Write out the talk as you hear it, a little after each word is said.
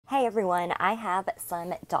Hey everyone, I have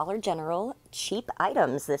some Dollar General cheap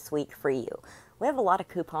items this week for you. We have a lot of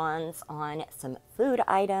coupons on some food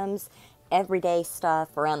items, everyday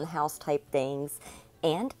stuff, around the house type things,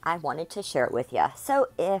 and I wanted to share it with you. So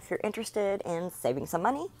if you're interested in saving some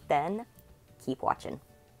money, then keep watching.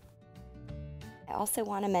 I also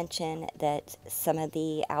want to mention that some of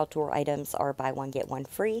the outdoor items are buy one, get one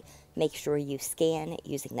free. Make sure you scan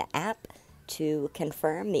using the app to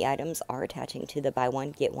confirm the items are attaching to the buy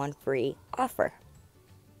one, get one free offer.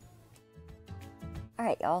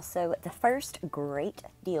 Alright y'all, so the first great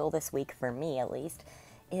deal this week, for me at least,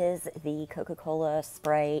 is the Coca-Cola,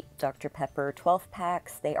 Sprite, Dr. Pepper 12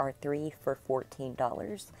 packs. They are 3 for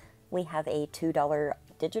 $14. We have a $2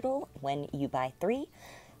 digital when you buy 3,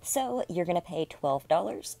 so you're going to pay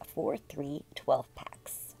 $12 for 3 12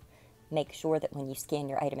 packs. Make sure that when you scan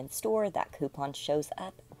your item in store, that coupon shows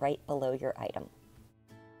up right below your item.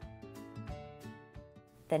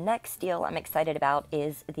 The next deal I'm excited about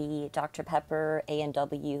is the Dr. Pepper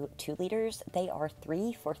A&W 2 liters. They are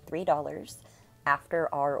 3 for $3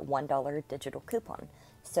 after our $1 digital coupon.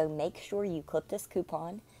 So make sure you clip this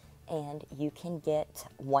coupon and you can get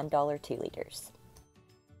 $1 2 liters.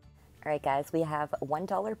 Alright guys, we have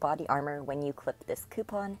 $1 body armor when you clip this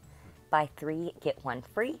coupon. Buy 3, get 1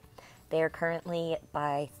 free. They are currently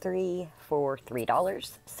buy 3 for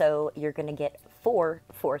 $3, so you're going to get 4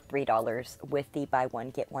 for $3 with the buy 1,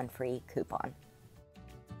 get 1 free coupon.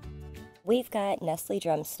 We've got Nestle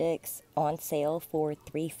drumsticks on sale for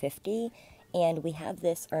 $3.50, and we have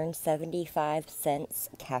this earn 75 cents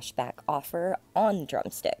cashback offer on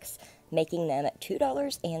drumsticks, making them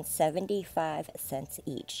 $2.75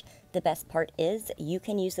 each. The best part is you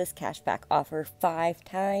can use this cashback offer 5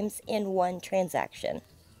 times in one transaction.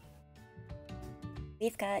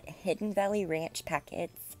 We've got Hidden Valley Ranch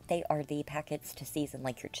packets. They are the packets to season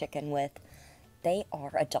like your chicken with. They are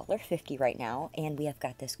 $1.50 right now, and we have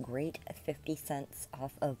got this great 50 cents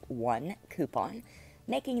off of one coupon,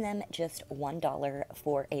 making them just $1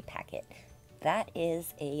 for a packet. That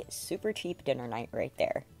is a super cheap dinner night right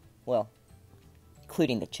there. Well,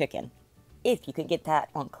 including the chicken. If you can get that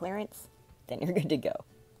on clearance, then you're good to go.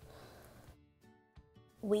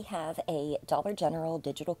 We have a Dollar General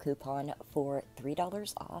digital coupon for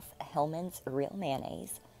 $3 off Hellmann's Real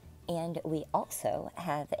Mayonnaise, and we also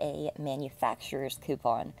have a manufacturer's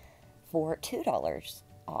coupon for $2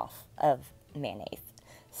 off of mayonnaise.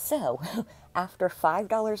 So, after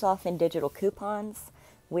 $5 off in digital coupons,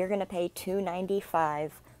 we're going to pay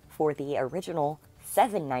 $2.95 for the original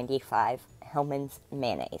 $7.95 Hellmann's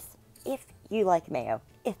mayonnaise. If you like mayo,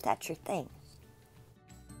 if that's your thing.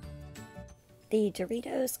 The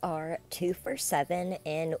Doritos are 2 for $7,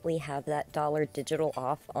 and we have that $1 digital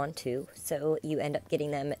off on 2, so you end up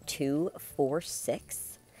getting them 2 for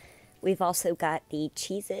 $6. We've also got the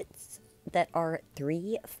Cheez-Its that are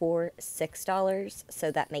 3 for $6, so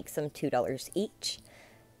that makes them $2 each.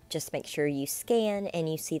 Just make sure you scan and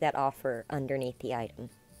you see that offer underneath the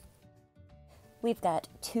item. We've got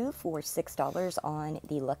 2 for $6 on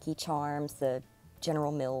the Lucky Charms, the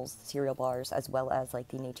General Mills cereal bars, as well as like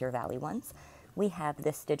the Nature Valley ones. We have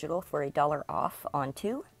this digital for $1 off on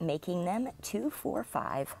 2, making them 2 for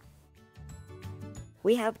 $5.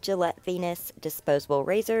 We have Gillette Venus disposable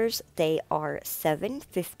razors. They are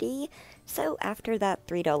 $7.50, so after that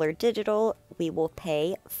 $3 digital, we will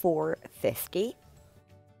pay $4.50.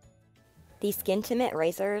 The Skintimate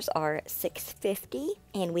razors are $6.50,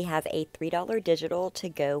 and we have a $3 digital to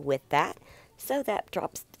go with that, so that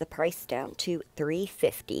drops the price down to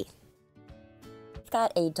 $3.50.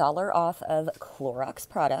 Got $1 off of Clorox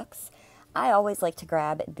products. I always like to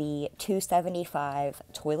grab the $2.75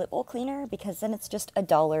 toilet bowl cleaner because then it's just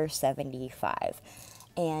 $1.75,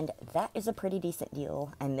 and that is a pretty decent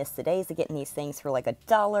deal. I miss the days of getting these things for like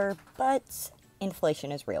 $1, but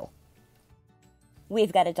inflation is real.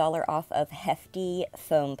 We've got $1 off of Hefty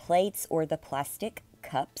foam plates, or the plastic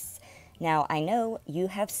cups. Now, I know you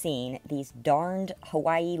have seen these darned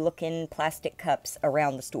Hawaii-looking plastic cups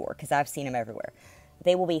around the store, because I've seen them everywhere.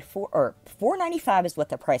 They will be $4.95 is what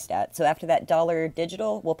they're priced at. So after that $1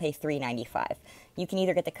 digital, we'll pay $3.95. You can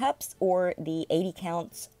either get the cups or the 80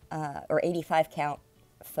 counts or 85 count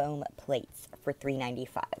foam plates for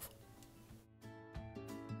 $3.95.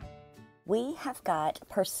 We have got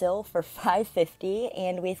Persil for $5.50,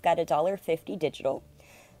 and we've got $1.50 digital.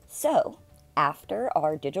 So after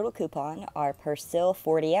our digital coupon, our Persil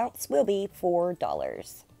 40 ounce will be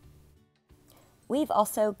 $4. We've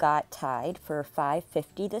also got Tide for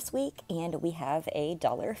 $5.50 this week, and we have a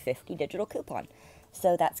 $1.50 digital coupon.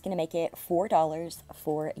 So that's going to make it $4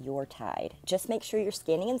 for your Tide. Just make sure you're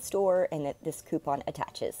scanning in store and that this coupon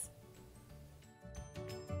attaches.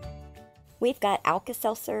 We've got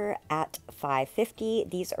Alka-Seltzer at $5.50.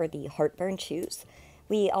 These are the heartburn chews.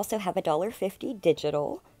 We also have $1.50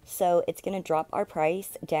 digital, so it's going to drop our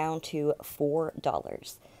price down to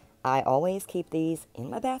 $4. I always keep these in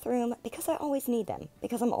my bathroom because I always need them,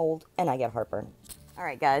 because I'm old and I get heartburn.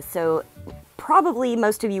 Alright guys, so probably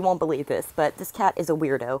most of you won't believe this, but this cat is a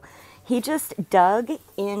weirdo. He just dug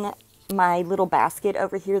in my little basket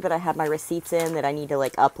over here that I have my receipts in that I need to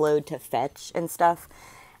like upload to Fetch and stuff,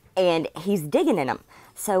 and he's digging in them.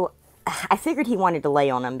 So I figured he wanted to lay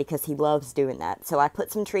on them because he loves doing that. So I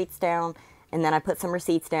put some treats down, and then I put some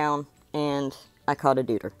receipts down, and I caught a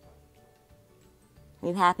duder.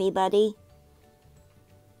 You happy, buddy?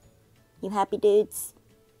 You happy, dudes?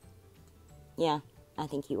 Yeah, I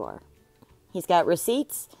think you are. He's got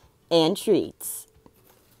receipts and treats.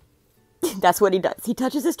 That's what he does. He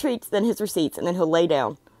touches his treats, then his receipts, and then he'll lay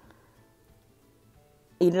down.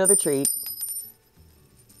 Eat another treat.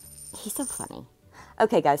 He's so funny.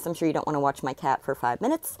 Okay, guys, I'm sure you don't want to watch my cat for 5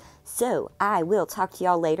 minutes, so I will talk to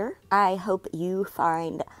y'all later. I hope you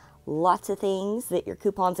find lots of things that your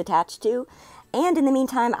coupon's attached to. And in the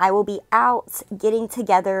meantime, I will be out getting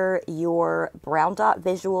together your brown dot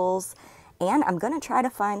visuals, and I'm going to try to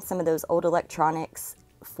find some of those old electronics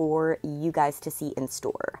for you guys to see in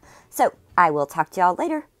store. So I will talk to y'all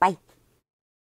later. Bye.